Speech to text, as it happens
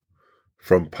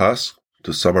From Pasch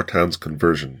to Samartan's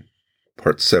conversion,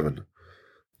 Part 7.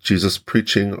 Jesus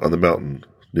preaching on the mountain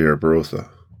near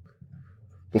Berotha.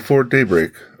 Before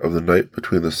daybreak of the night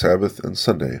between the Sabbath and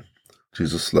Sunday,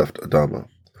 Jesus left Adama.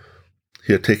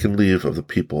 He had taken leave of the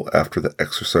people after the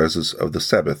exercises of the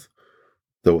Sabbath,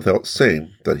 though without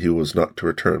saying that he was not to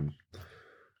return,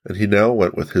 and he now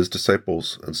went with his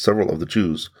disciples and several of the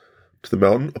Jews to the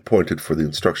mountain appointed for the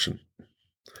instruction.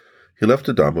 He left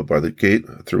Adama by the gate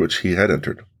through which he had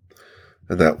entered,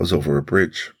 and that was over a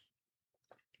bridge.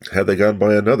 Had they gone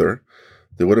by another,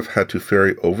 they would have had to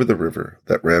ferry over the river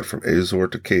that ran from Azor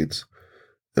to Cades,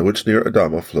 and which near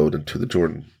Adama flowed into the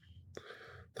Jordan.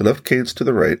 They left Cades to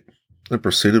the right, and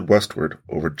proceeded westward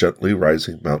over gently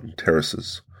rising mountain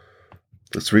terraces.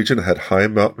 This region had high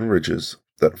mountain ridges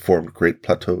that formed great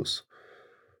plateaus.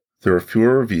 There were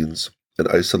fewer ravines and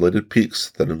isolated peaks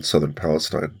than in southern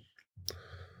Palestine.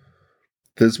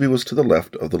 Thisbe was to the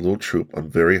left of the little troop on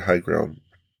very high ground.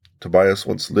 Tobias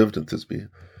once lived in Thisbe,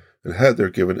 and had there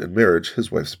given in marriage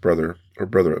his wife's brother or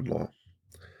brother-in-law.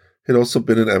 He had also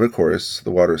been in Machaerus,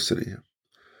 the water city.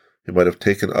 He might have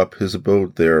taken up his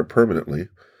abode there permanently,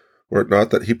 were it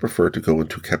not that he preferred to go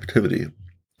into captivity,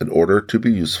 in order to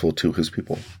be useful to his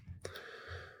people.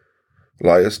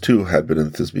 Elias, too, had been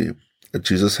in Thisbe, and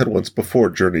Jesus had once before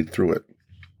journeyed through it.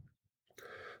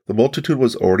 The multitude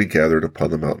was already gathered upon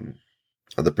the mountain.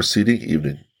 On the preceding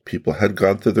evening, people had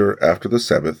gone thither after the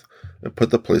Sabbath and put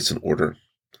the place in order.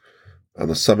 On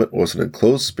the summit was an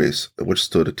enclosed space in which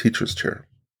stood a teacher's chair.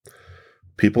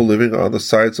 People living on the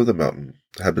sides of the mountain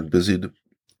had been busied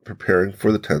preparing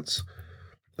for the tents,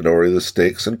 and already the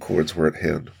stakes and cords were at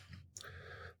hand.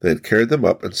 They had carried them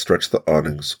up and stretched the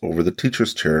awnings over the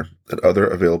teacher's chair and other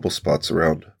available spots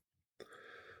around.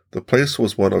 The place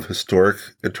was one of historic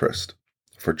interest,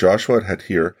 for Joshua had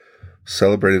here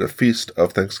celebrated a feast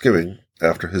of thanksgiving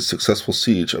after his successful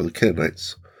siege of the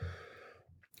Canaanites.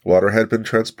 Water had been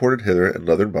transported hither in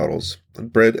leathern bottles,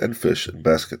 and bread and fish in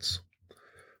baskets.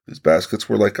 These baskets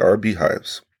were like our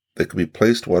beehives. They could be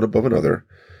placed one above another,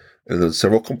 and in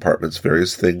several compartments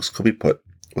various things could be put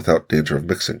without danger of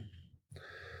mixing.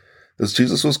 As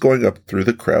Jesus was going up through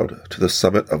the crowd to the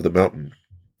summit of the mountain,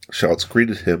 shouts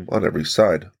greeted him on every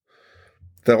side.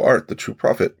 "Thou art the true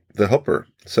prophet, the helper,"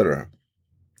 etc.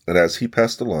 And as he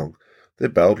passed along, they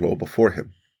bowed low before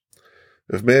him.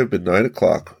 It may have been 9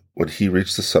 o'clock when he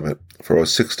reached the summit, for it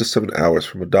was 6 to 7 hours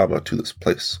from Adama to this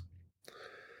place.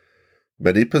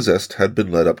 Many possessed had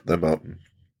been led up the mountain.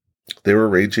 They were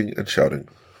raging and shouting.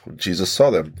 When Jesus saw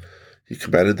them, he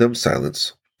commanded them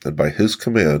silence, and by his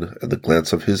command and the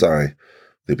glance of his eye,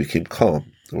 they became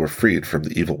calm and were freed from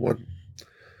the evil one.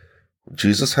 When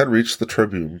Jesus had reached the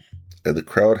tribune, and the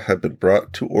crowd had been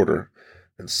brought to order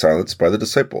and silenced by the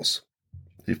disciples,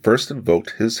 he first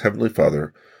invoked his heavenly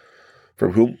Father,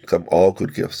 from whom come all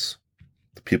good gifts,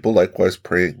 the people likewise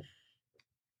praying.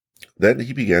 Then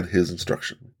he began his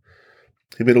instruction.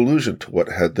 He made allusion to what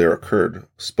had there occurred,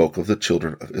 spoke of the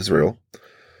children of Israel,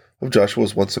 of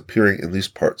Joshua's once appearing in these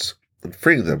parts, and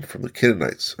freeing them from the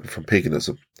Canaanites and from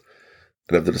paganism,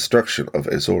 and of the destruction of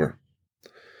Azor.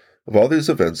 Of all these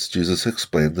events Jesus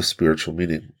explained the spiritual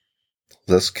meaning.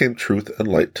 Thus came truth and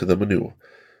light to them anew,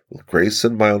 with grace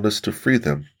and mildness to free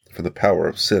them from the power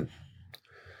of sin.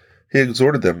 He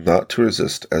exhorted them not to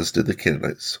resist as did the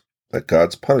Canaanites, that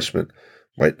God's punishment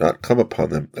might not come upon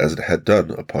them as it had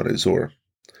done upon Azor.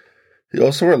 He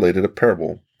also related a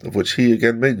parable, of which he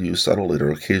again made use on a later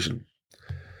occasion.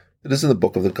 It is in the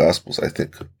book of the Gospels, I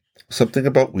think, something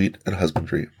about wheat and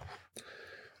husbandry.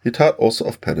 He taught also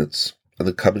of penance and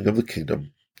the coming of the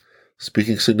kingdom,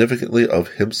 speaking significantly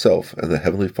of himself and the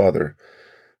Heavenly Father,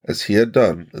 as he had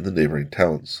done in the neighboring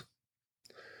towns.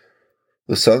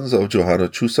 The sons of Johanna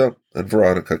Chusa and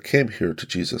Veronica came here to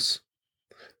Jesus.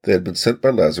 They had been sent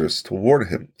by Lazarus to warn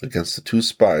him against the 2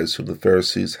 spies whom the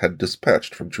Pharisees had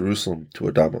dispatched from Jerusalem to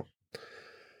Adama.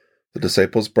 The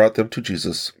disciples brought them to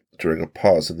Jesus during a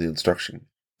pause in the instruction.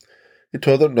 He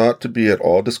told them not to be at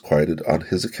all disquieted on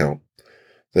his account,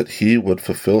 that he would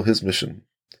fulfill his mission,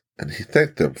 and he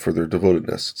thanked them for their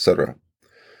devotedness, etc.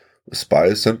 The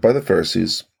spies sent by the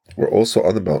Pharisees were also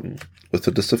on the mountain with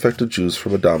the disaffected Jews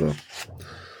from Adama.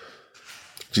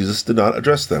 Jesus did not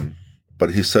address them,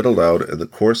 but he said aloud in the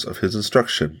course of his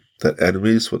instruction that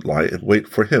enemies would lie in wait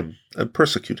for him and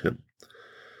persecute him.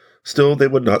 Still, they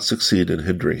would not succeed in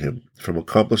hindering him from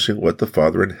accomplishing what the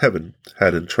Father in heaven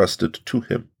had entrusted to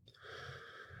him.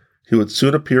 He would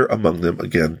soon appear among them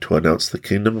again to announce the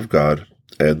kingdom of God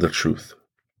and the truth.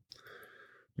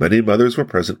 Many mothers were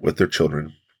present with their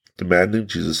children, demanding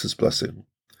Jesus' blessing,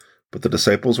 but the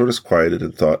disciples were disquieted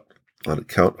and thought, on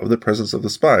account of the presence of the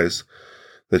spies,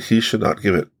 that he should not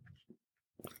give it.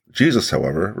 Jesus,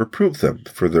 however, reproved them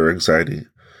for their anxiety,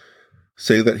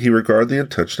 saying that he regarded the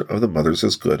intention of the mothers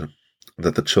as good, and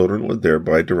that the children would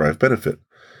thereby derive benefit.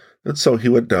 And so he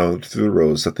went down through the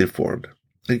rows that they formed,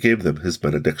 and gave them his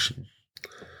benediction.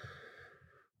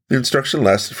 The instruction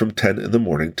lasted from 10 in the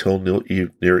morning till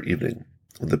near evening,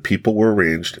 when the people were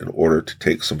arranged in order to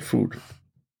take some food.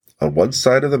 On one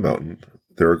side of the mountain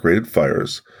there were grated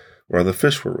fires, whereon the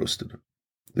fish were roasted.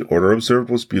 The order observed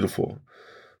was beautiful.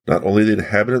 Not only the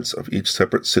inhabitants of each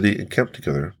separate city encamped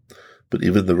together, but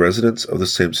even the residents of the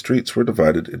same streets were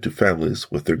divided into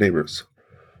families with their neighbors.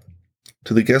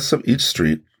 To the guests of each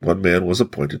street, one man was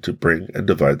appointed to bring and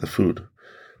divide the food.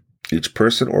 Each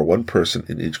person, or one person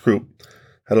in each group,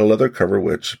 had a leather cover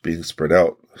which, being spread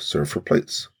out, served for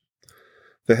plates.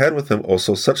 They had with them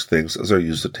also such things as are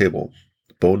used at table,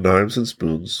 bone knives and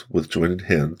spoons with jointed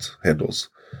handles.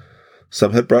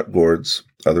 Some had brought gourds,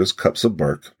 others cups of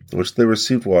bark, in which they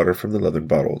received water from the leathern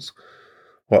bottles,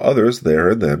 while others, there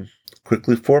and then,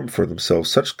 quickly formed for themselves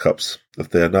such cups if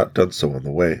they had not done so on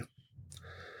the way.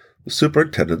 The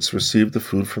superintendents received the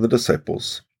food from the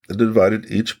disciples, and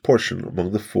divided each portion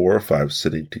among the 4 or 5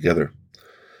 sitting together,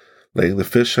 laying the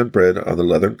fish and bread on the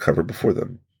leathern cover before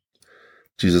them.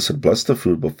 Jesus had blessed the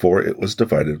food before it was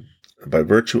divided, and by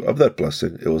virtue of that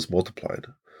blessing it was multiplied.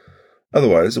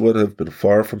 Otherwise it would have been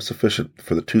far from sufficient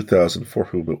for the 2,000 for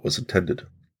whom it was intended.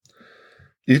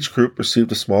 Each group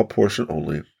received a small portion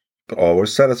only, but all were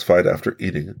satisfied after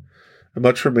eating, and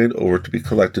much remained over to be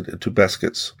collected into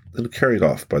baskets and carried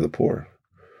off by the poor.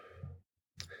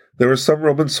 There were some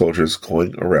Roman soldiers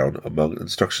going around among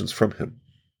instructions from him,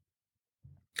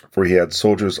 for he had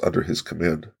soldiers under his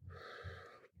command.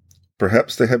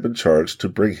 Perhaps they had been charged to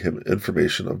bring him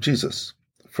information of Jesus,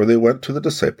 for they went to the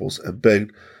disciples and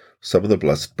begged some of the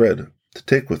blessed bread to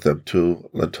take with them to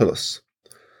Lentulus.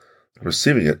 And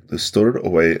receiving it, they stowed it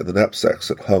away in the knapsacks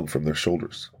that hung from their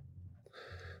shoulders.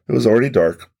 It was already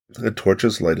dark, and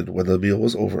torches lighted when the meal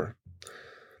was over.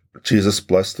 Jesus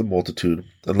blessed the multitude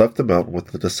and left the mountain with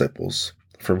the disciples,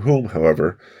 from whom,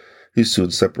 however, he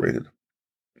soon separated.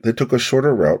 They took a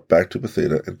shorter route back to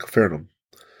Bethsaida and Capharnaum,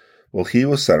 while he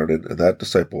with Samartan and that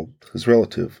disciple, his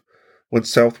relative, went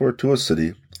southward to a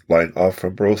city lying off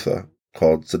from Berotha,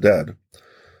 called Zedad,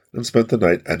 and spent the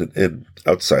night at an inn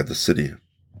outside the city.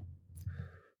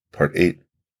 Part 8.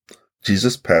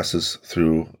 Jesus passes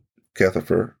through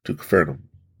Gathepher to Capharnaum.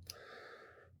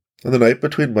 On the night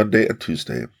between Monday and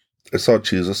Tuesday, I saw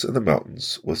Jesus in the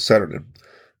mountains with Samartan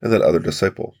and that other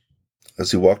disciple.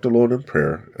 As he walked alone in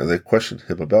prayer, and they questioned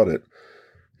him about it,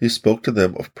 he spoke to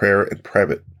them of prayer in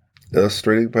private,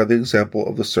 illustrating by the example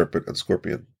of the serpent and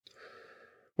scorpion.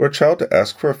 Were a child to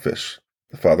ask for a fish,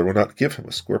 the father will not give him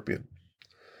a scorpion.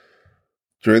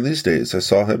 During these days I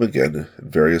saw him again in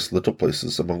various little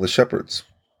places among the shepherds,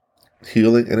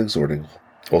 healing and exhorting,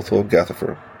 also in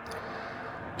Gathepher,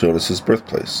 Jonas's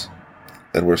birthplace,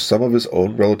 and where some of his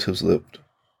own relatives lived.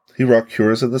 He wrought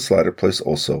cures in this latter place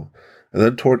also, and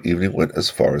then toward evening went as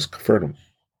far as Capharnaum.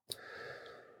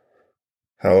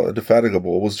 How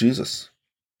indefatigable was Jesus!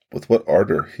 With what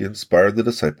ardor he inspired the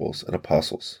disciples and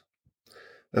apostles!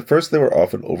 At first they were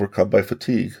often overcome by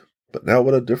fatigue, but now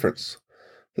what a difference!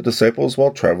 The disciples,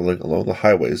 while traveling along the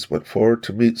highways, went forward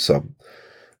to meet some,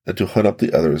 and to hunt up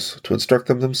the others, to instruct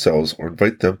them themselves or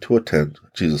invite them to attend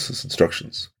Jesus'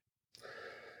 instructions.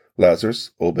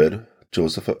 Lazarus, Obed,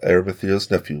 Joseph of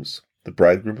Arimathea's nephews, the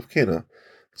bridegroom of Cana,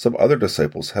 some other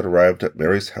disciples had arrived at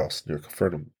Mary's house near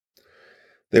Capharnaum.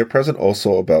 They were present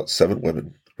also about 7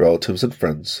 women, relatives and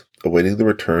friends, awaiting the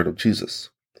return of Jesus.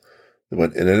 They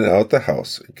went in and out of the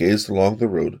house and gazed along the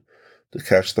road to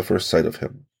catch the first sight of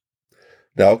him.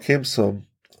 Now came some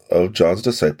of John's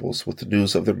disciples with the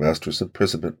news of their master's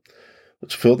imprisonment,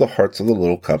 which filled the hearts of the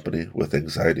little company with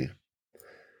anxiety.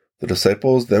 The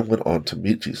disciples then went on to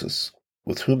meet Jesus,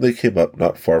 with whom they came up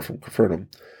not far from Capharnaum,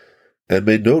 and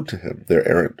made known to him their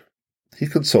errand. He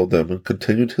consoled them and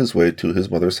continued his way to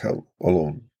his mother's house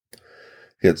alone.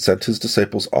 He had sent his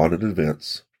disciples on in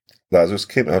advance. Lazarus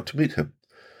came out to meet him,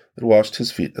 and washed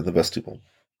his feet in the vestibule.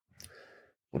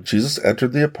 When Jesus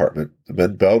entered the apartment, the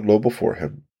men bowed low before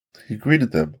him. He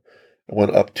greeted them, and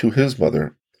went up to his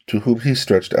mother, to whom he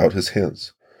stretched out his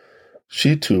hands.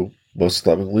 She, too, most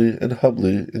lovingly and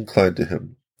humbly inclined to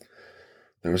him.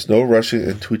 There was no rushing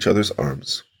into each other's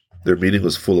arms. Their meeting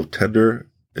was full of tender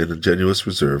and ingenuous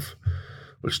reserve,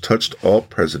 which touched all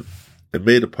present and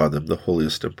made upon them the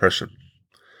holiest impression.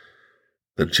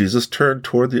 Then Jesus turned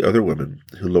toward the other women,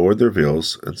 who lowered their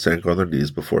veils and sank on their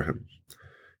knees before him.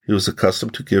 He was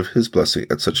accustomed to give his blessing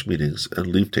at such meetings and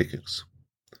leave-takings.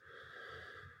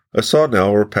 I saw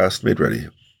now a repast made ready.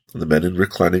 the men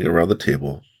reclining around the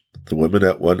table, the women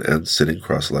at one end sitting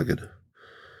cross-legged.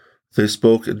 They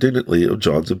spoke indignantly of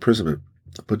John's imprisonment,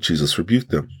 but Jesus rebuked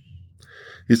them.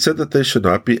 He said that they should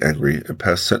not be angry and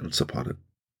pass sentence upon it,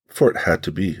 for it had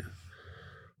to be.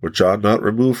 Were John not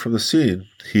removed from the scene,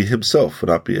 he himself would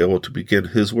not be able to begin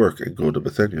his work and go to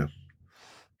Bithynia.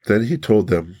 Then he told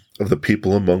them of the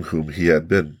people among whom he had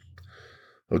been.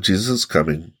 Of Jesus'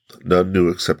 coming, none knew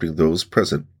excepting those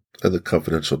present and the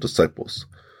confidential disciples.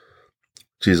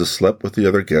 Jesus slept with the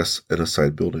other guests in a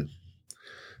side building.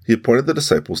 He appointed the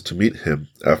disciples to meet him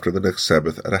after the next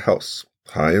Sabbath at a house,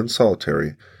 high and solitary,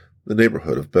 in the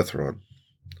neighborhood of Betharon.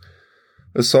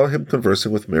 I saw him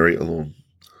conversing with Mary alone.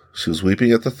 She was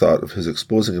weeping at the thought of his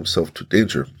exposing himself to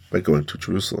danger by going to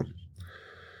Jerusalem.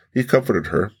 He comforted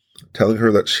her, telling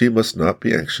her that she must not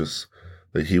be anxious,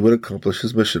 that he would accomplish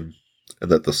his mission,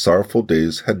 and that the sorrowful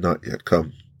days had not yet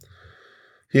come.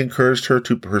 He encouraged her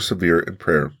to persevere in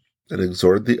prayer, and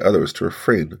exhorted the others to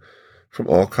refrain from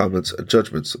all comments and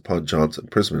judgments upon John's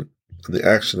imprisonment and the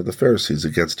action of the Pharisees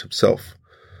against himself,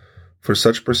 for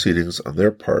such proceedings on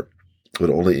their part would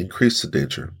only increase the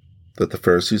danger, that the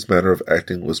Pharisees' manner of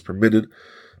acting was permitted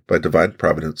by divine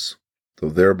providence, though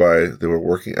thereby they were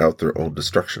working out their own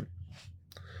destruction.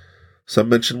 Some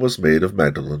mention was made of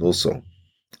Magdalene also.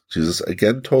 Jesus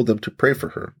again told them to pray for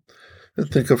her, and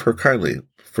think of her kindly,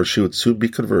 for she would soon be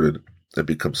converted and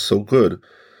become so good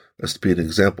as to be an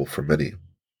example for many.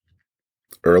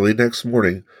 Early next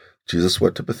morning, Jesus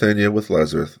went to Bithynia with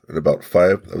Lazarus and about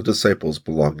 5 of the disciples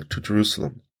belonging to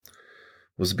Jerusalem. It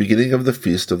was the beginning of the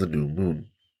feast of the new moon,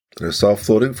 and I saw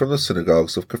floating from the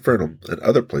synagogues of Capharnaum and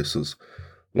other places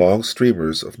long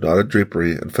streamers of knotted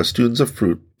drapery and festoons of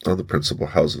fruit on the principal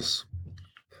houses.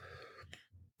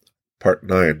 Part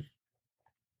 9.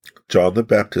 John the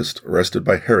Baptist arrested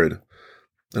by Herod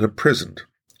and imprisoned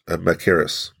at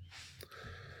Machaerus.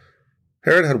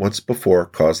 Herod had once before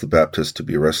caused the Baptist to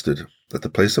be arrested at the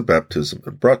place of baptism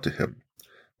and brought to him,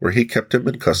 where he kept him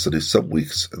in custody some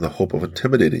weeks in the hope of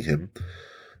intimidating him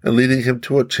and leading him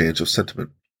to a change of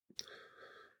sentiment.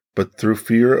 But through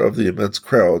fear of the immense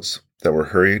crowds that were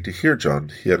hurrying to hear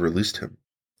John, he had released him.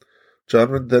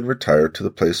 John then retired to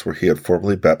the place where he had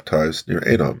formerly baptized near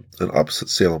Anom and opposite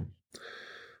Salem. It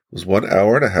was 1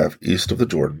 hour and a half east of the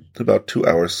Jordan, about 2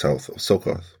 hours south of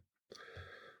Succoth.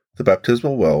 The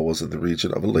baptismal well was in the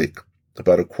region of a lake,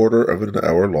 about a quarter of an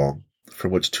hour long,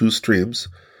 from which 2 streams,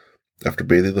 after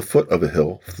bathing the foot of a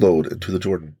hill, flowed into the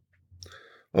Jordan.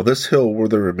 On this hill were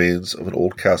the remains of an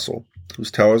old castle,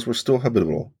 whose towers were still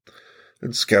habitable,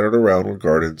 and scattered around were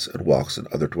gardens and walks and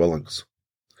other dwellings.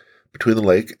 Between the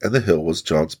lake and the hill was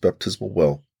John's baptismal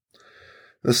well.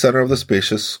 In the center of the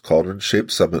spacious,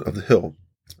 cauldron-shaped summit of the hill,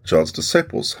 John's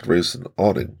disciples had raised an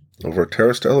awning over a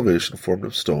terraced elevation formed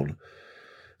of stone,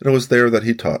 and it was there that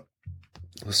he taught.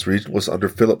 This region was under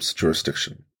Philip's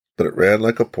jurisdiction, but it ran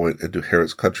like a point into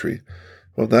Herod's country,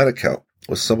 and on that account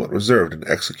was somewhat reserved in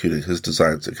executing his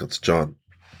designs against John.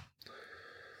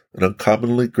 An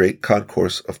uncommonly great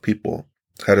concourse of people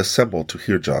had assembled to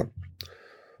hear John.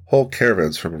 Whole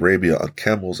caravans from Arabia on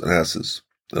camels and asses,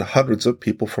 and hundreds of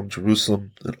people from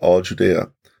Jerusalem and all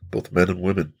Judea, both men and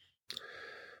women.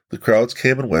 The crowds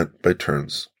came and went by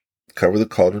turns, covered the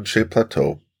cauldron-shaped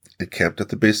plateau, encamped at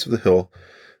the base of the hill,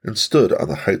 and stood on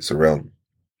the heights around.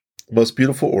 The most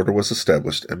beautiful order was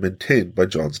established and maintained by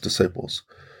John's disciples.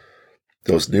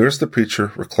 Those nearest the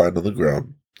preacher reclined on the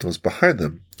ground, those behind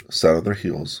them sat on their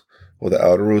heels, while the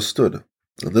outer rows stood,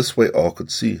 and this way all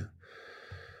could see.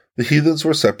 The heathens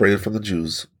were separated from the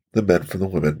Jews, the men from the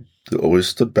women, who always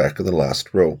stood back in the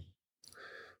last row.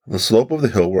 On the slope of the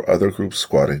hill were other groups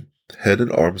squatting, head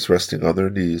and arms resting on their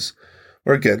knees,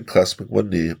 or again clasping one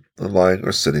knee and lying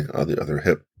or sitting on the other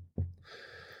hip.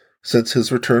 Since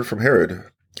his return from Herod,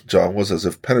 John was as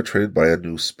if penetrated by a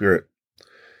new spirit.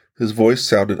 His voice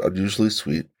sounded unusually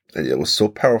sweet, and yet was so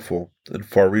powerful and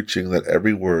far-reaching that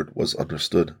every word was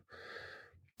understood.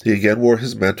 He again wore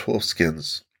his mantle of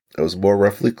skins, and was more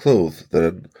roughly clothed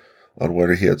than on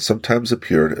where he had sometimes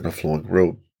appeared in a flowing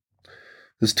robe.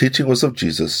 His teaching was of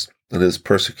Jesus and his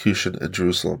persecution in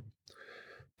Jerusalem.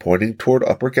 Pointing toward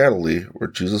Upper Galilee, where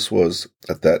Jesus was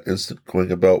at that instant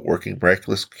going about working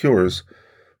miraculous cures,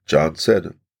 John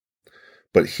said,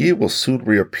 "But he will soon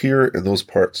reappear in those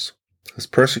parts. His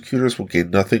persecutors will gain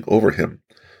nothing over him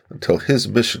until his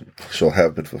mission shall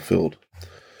have been fulfilled."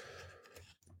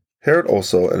 Herod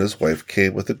also and his wife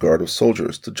came with a guard of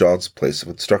soldiers to John's place of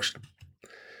instruction.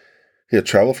 He had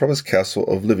traveled from his castle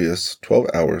of Livius 12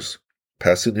 hours,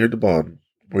 passing near Debon,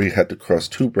 where he had to cross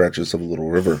 2 branches of a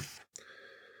little river.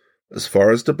 As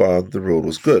far as Debon, the road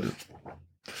was good,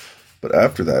 But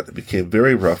after that it became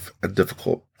very rough and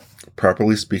difficult,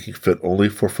 properly speaking fit only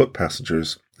for foot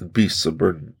passengers and beasts of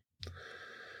burden.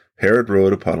 Herod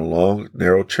rode upon a long,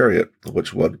 narrow chariot, in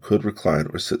which one could recline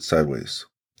or sit sideways.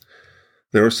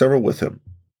 There were several with him.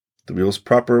 The wheels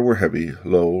proper were heavy,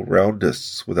 low, round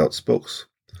discs without spokes,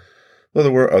 though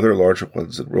there were other larger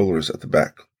ones and rollers at the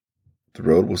back. The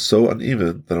road was so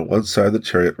uneven that on one side the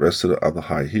chariot rested on the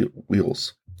high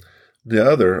wheels, and the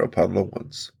other upon low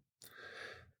ones.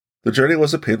 The journey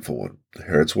was a painful one.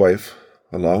 Herod's wife,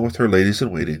 along with her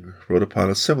ladies-in-waiting, rode upon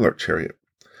a similar chariot.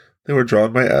 They were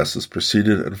drawn by asses,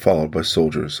 preceded and followed by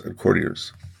soldiers and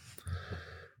courtiers.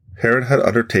 Herod had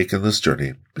undertaken this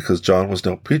journey because John was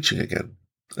now preaching again,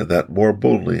 and that more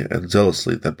boldly and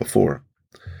zealously than before.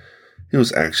 He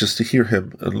was anxious to hear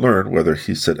him and learn whether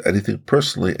he said anything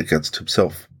personally against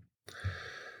himself.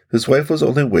 His wife was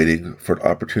only waiting for an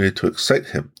opportunity to excite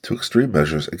him to extreme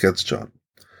measures against John.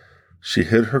 She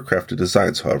hid her crafty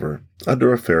designs, however,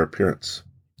 under a fair appearance.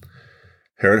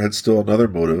 Herod had still another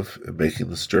motive in making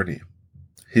this journey.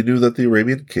 He knew that the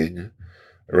Arabian king,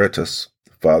 Aretas,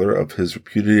 father of his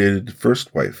repudiated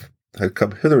first wife, had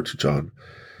come hither to John,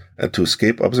 and to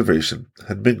escape observation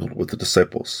had mingled with the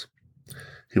disciples.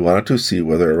 He wanted to see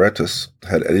whether Aretas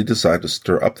had any design to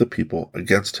stir up the people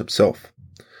against himself.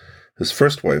 His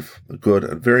first wife, a good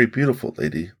and very beautiful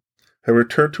lady, had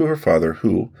returned to her father,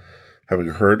 who, having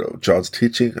heard of John's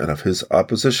teaching and of his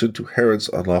opposition to Herod's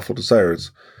unlawful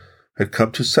desires, had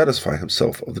come to satisfy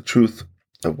himself of the truth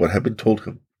of what had been told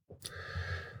him.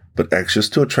 But anxious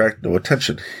to attract no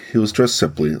attention, he was dressed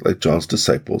simply like John's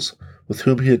disciples, with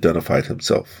whom he identified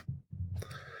himself.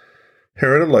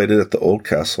 Herod alighted at the old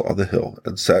castle on the hill,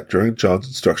 and sat during John's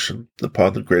instruction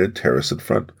upon the graded terrace in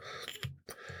front.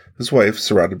 His wife,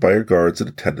 surrounded by her guards and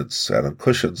attendants, sat on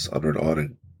cushions under an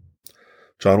awning.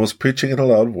 John was preaching in a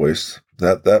loud voice, and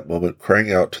at that moment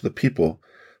crying out to the people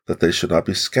that they should not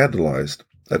be scandalized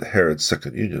at Herod's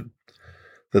second union,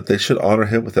 that they should honor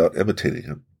him without imitating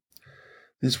him.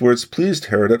 These words pleased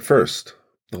Herod at first,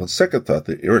 though on second thought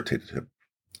they irritated him.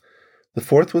 The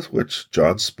force with which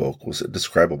John spoke was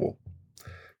indescribable.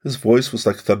 His voice was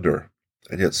like thunder,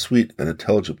 and yet sweet and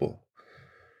intelligible.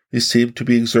 He seemed to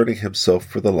be exerting himself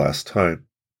for the last time.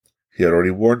 He had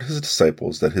already warned his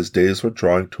disciples that his days were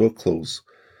drawing to a close,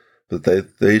 but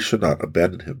that they should not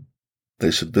abandon him.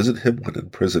 They should visit him when in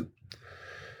prison.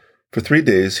 For 3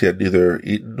 days he had neither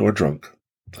eaten nor drunk.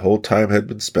 The whole time had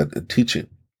been spent in teaching,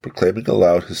 proclaiming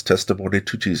aloud his testimony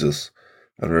to Jesus,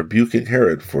 and rebuking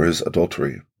Herod for his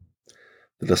adultery.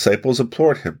 The disciples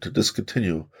implored him to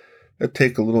discontinue and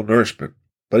take a little nourishment,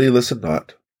 but he listened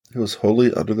not. He was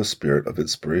wholly under the spirit of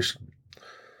inspiration.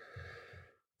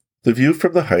 The view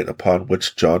from the height upon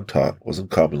which John taught was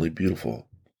uncommonly beautiful.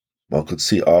 One could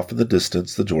see off in the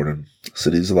distance the Jordan,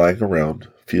 cities lying around,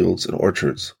 fields and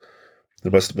orchards.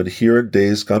 There must have been here in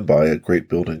days gone by a great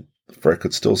building, for I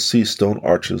could still see stone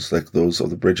arches like those of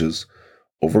the bridges,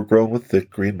 overgrown with thick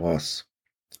green moss.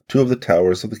 2 of the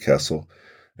towers of the castle,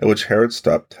 at which Herod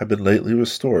stopped, had been lately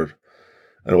restored,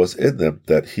 and it was in them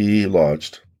that he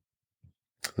lodged.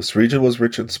 This region was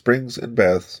rich in springs, and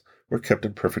baths were kept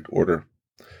in perfect order.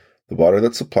 The water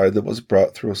that supplied them was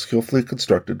brought through a skillfully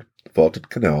constructed, vaulted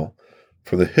canal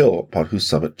from the hill upon whose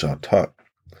summit John taught.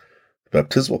 The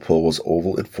baptismal pool was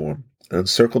oval in form, and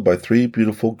encircled by 3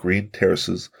 beautiful green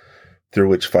terraces, through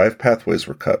which 5 pathways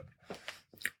were cut.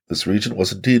 This region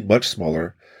was indeed much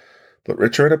smaller, but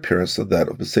richer in appearance than that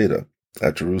of Bethsaida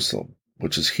at Jerusalem,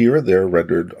 which is here and there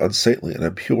rendered unsaintly and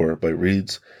impure by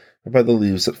reeds and by the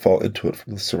leaves that fall into it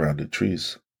from the surrounding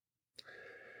trees.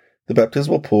 The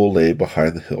baptismal pool lay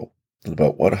behind the hill, and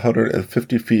about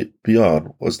 150 feet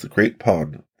beyond was the great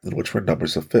pond, in which were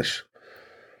numbers of fish.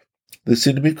 They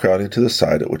seemed to be crowding to the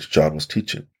side at which John was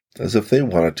teaching, as if they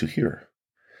wanted to hear.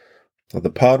 On the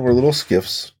pond were little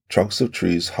skiffs, trunks of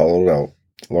trees hollowed out,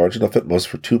 large enough at most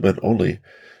for 2 men only,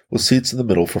 with seats in the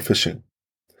middle for fishing.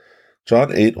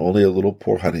 John ate only a little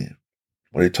poor honey.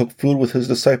 When he took food with his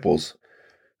disciples,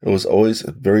 it was always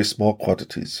in very small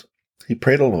quantities. He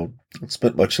prayed alone, and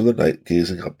spent much of the night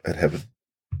gazing up at heaven.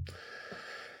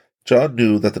 John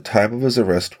knew that the time of his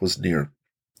arrest was near.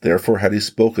 Therefore had he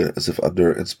spoken as if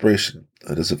under inspiration,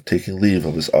 and as if taking leave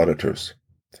of his auditors.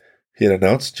 He had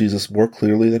announced Jesus more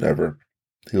clearly than ever.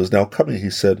 He was now coming, he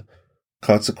said.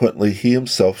 Consequently, he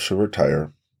himself should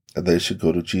retire, and they should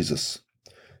go to Jesus.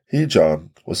 He,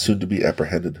 John, was soon to be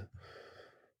apprehended.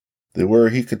 They were,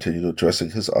 he continued,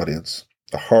 addressing his audience,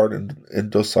 a hard and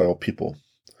indocile people.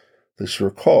 They should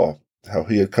recall how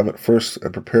he had come at first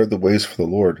and prepared the ways for the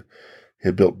Lord. He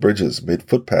had built bridges, made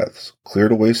footpaths,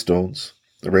 cleared away stones,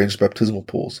 arranged baptismal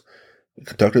pools, and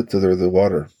conducted thither the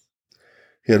water.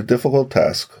 He had a difficult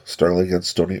task, struggling against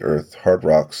stony earth, hard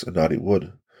rocks, and knotty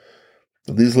wood.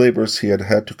 In these labors he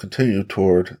had to continue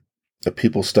toward a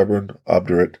people stubborn,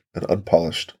 obdurate, and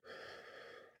unpolished.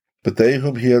 But they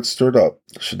whom he had stirred up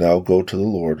should now go to the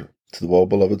Lord, to the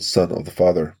well-beloved Son of the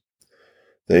Father.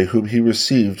 They whom he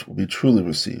received will be truly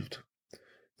received.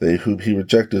 They whom he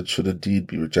rejected should indeed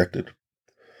be rejected.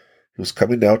 He was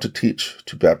coming now to teach,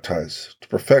 to baptize, to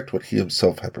perfect what he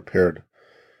himself had prepared.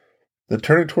 Then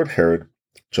turning toward Herod,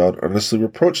 John earnestly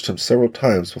reproached him several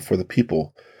times before the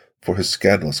people for his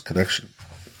scandalous connection.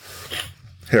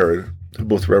 Herod, who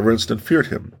both reverenced and feared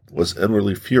him, was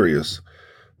inwardly furious,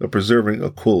 though preserving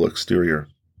a cool exterior.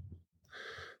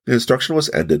 The instruction was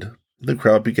ended, and the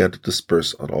crowd began to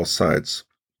disperse on all sides,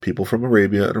 people from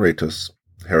Arabia and Aretas,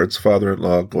 Herod's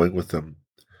father-in-law going with them.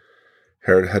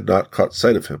 Herod had not caught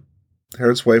sight of him.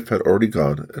 Herod's wife had already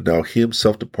gone, and now he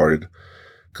himself departed,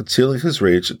 concealing his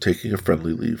rage and taking a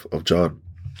friendly leave of John.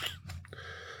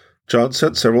 John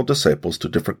sent several disciples to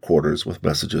different quarters with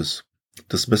messages,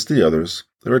 dismissed the others,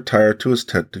 and retired to his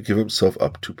tent to give himself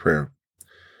up to prayer.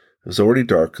 It was already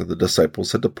dark, and the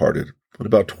disciples had departed, when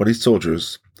about 20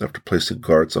 soldiers, after placing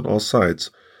guards on all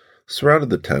sides, surrounded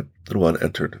the tent, and one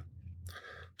entered.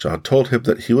 John told him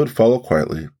that he would follow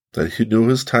quietly, that he knew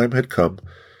his time had come,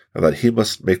 and that he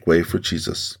must make way for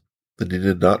Jesus. Then he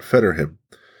did not fetter him,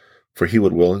 for he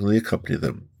would willingly accompany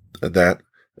them, and that,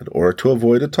 in order to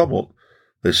avoid a tumult,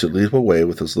 they should leave away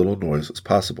with as little noise as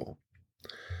possible.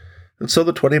 And so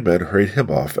the 20 men hurried him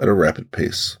off at a rapid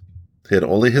pace. He had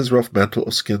only his rough mantle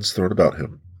of skins thrown about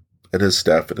him, and his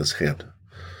staff in his hand.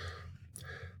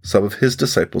 Some of his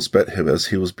disciples met him as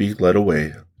he was being led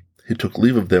away. He took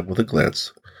leave of them with a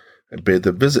glance, and bade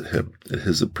them visit him in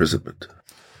his imprisonment.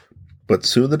 But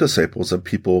soon the disciples and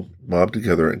people mobbed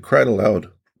together and cried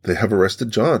aloud, "They have arrested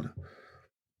John!"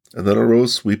 And then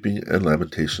arose weeping and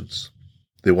lamentations.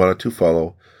 They wanted to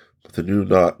follow, but they knew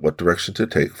not what direction to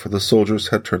take, for the soldiers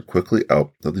had turned quickly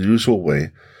out of the usual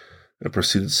way and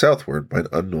proceeded southward by an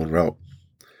unknown route.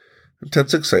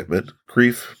 Intense excitement,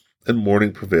 grief, and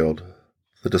mourning prevailed.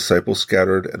 The disciples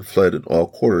scattered and fled in all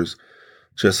quarters,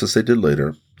 just as they did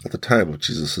later, at the time of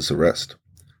Jesus' arrest,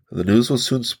 and the news was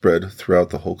soon spread throughout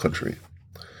the whole country.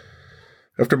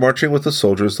 After marching with the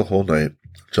soldiers the whole night,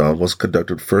 John was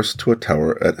conducted first to a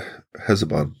tower at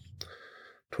Hesebon.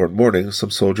 Toward morning,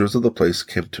 some soldiers of the place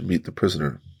came to meet the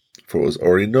prisoner, for it was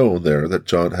already known there that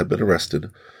John had been arrested,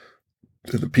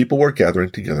 and the people were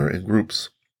gathering together in groups.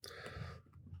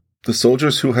 The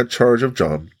soldiers who had charge of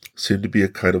John seemed to be a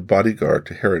kind of bodyguard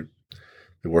to Herod.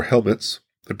 They wore helmets.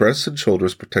 The breasts and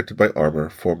shoulders, protected by armor,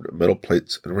 formed metal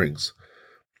plates and rings,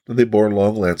 and they bore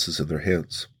long lances in their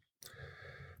hands.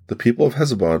 The people of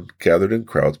Hesebon gathered in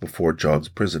crowds before John's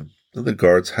prison, and the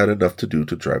guards had enough to do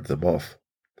to drive them off.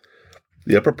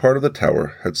 The upper part of the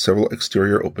tower had several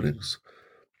exterior openings.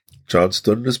 John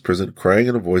stood in his prison, crying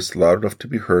in a voice loud enough to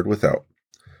be heard without.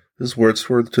 His words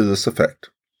were to this effect,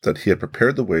 that he had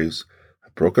prepared the ways,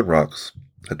 had broken rocks,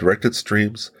 had directed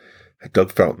streams, had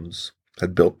dug fountains,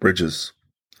 had built bridges.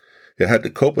 He had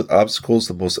to cope with obstacles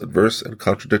the most adverse and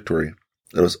contradictory,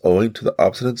 and it was owing to the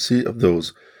obstinacy of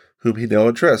those whom he now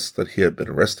addressed that he had been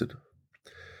arrested.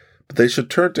 But they should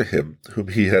turn to him whom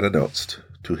he had announced,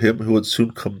 to him who would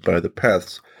soon come by the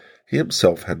paths he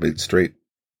himself had made straight.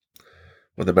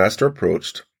 When the Master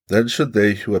approached, then should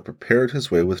they who had prepared his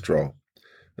way withdraw,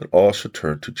 and all should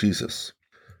turn to Jesus.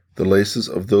 The laces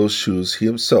of those shoes he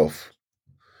himself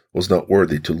was not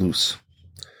worthy to loose.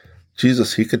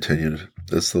 Jesus, he continued,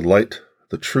 is the light,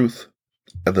 the truth,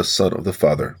 and the Son of the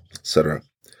Father, etc.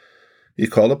 He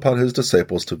called upon his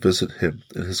disciples to visit him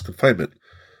in his confinement,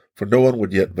 for no one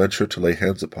would yet venture to lay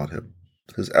hands upon him.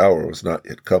 His hour was not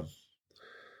yet come.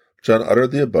 John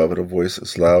uttered the above in a voice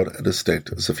as loud and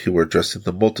distinct as if he were addressing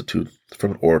the multitude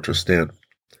from an orator's stand.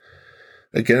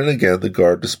 Again and again the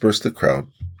guard dispersed the crowd,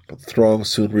 but the throng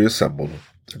soon reassembled,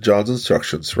 and John's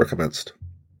instructions recommenced.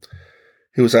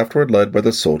 He was afterward led by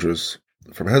the soldiers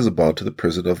from Hesebon to the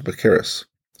prison of Machaerus,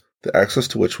 the access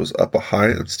to which was up a high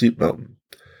and steep mountain.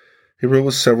 He rode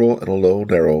with several in a low,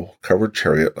 narrow, covered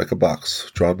chariot like a box,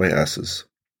 drawn by asses.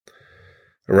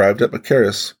 Arrived at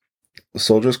Machaerus, the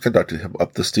soldiers conducted him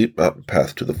up the steep mountain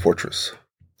path to the fortress.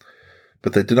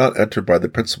 But they did not enter by the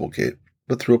principal gate,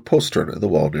 but through a postern in the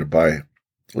wall nearby,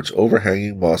 which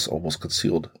overhanging moss almost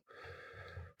concealed.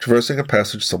 Traversing a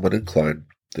passage somewhat inclined,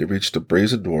 they reached a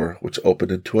brazen door which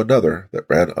opened into another that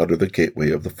ran under the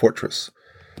gateway of the fortress,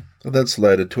 and thence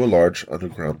led into a large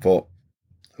underground vault.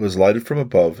 It was lighted from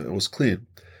above and was clean,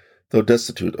 though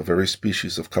destitute of every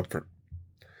species of comfort.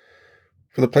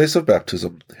 For the place of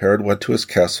baptism, Herod went to his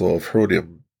castle of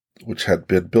Herodium, which had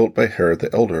been built by Herod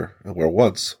the elder, and where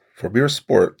once, for mere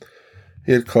sport,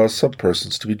 he had caused some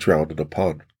persons to be drowned in a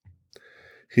pond.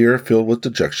 Here, filled with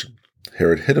dejection,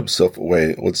 Herod hid himself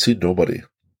away and would see nobody,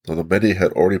 although many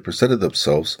had already presented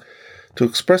themselves to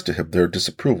express to him their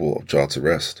disapproval of John's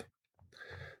arrest.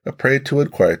 A prey to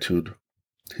inquietude,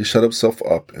 he shut himself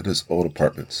up in his own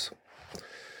apartments.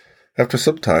 After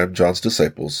some time, John's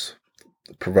disciples,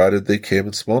 provided they came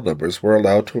in small numbers, were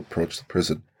allowed to approach the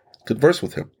prison, converse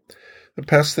with him, and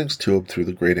pass things to him through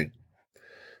the grating.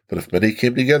 But if many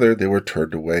came together, they were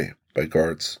turned away by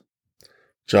guards.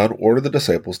 John ordered the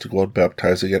disciples to go on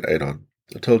baptizing at Aenon,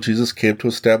 until Jesus came to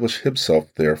establish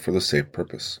himself there for the same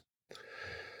purpose.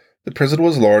 The prison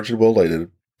was large and well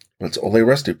lighted, but its only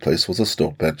resting place was a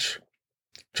stone bench.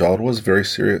 John was very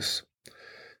serious.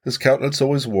 His countenance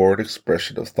always wore an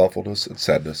expression of thoughtfulness and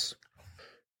sadness.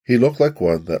 He looked like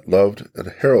one that loved and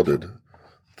heralded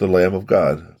the Lamb of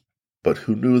God, but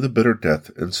who knew the bitter death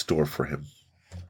in store for him.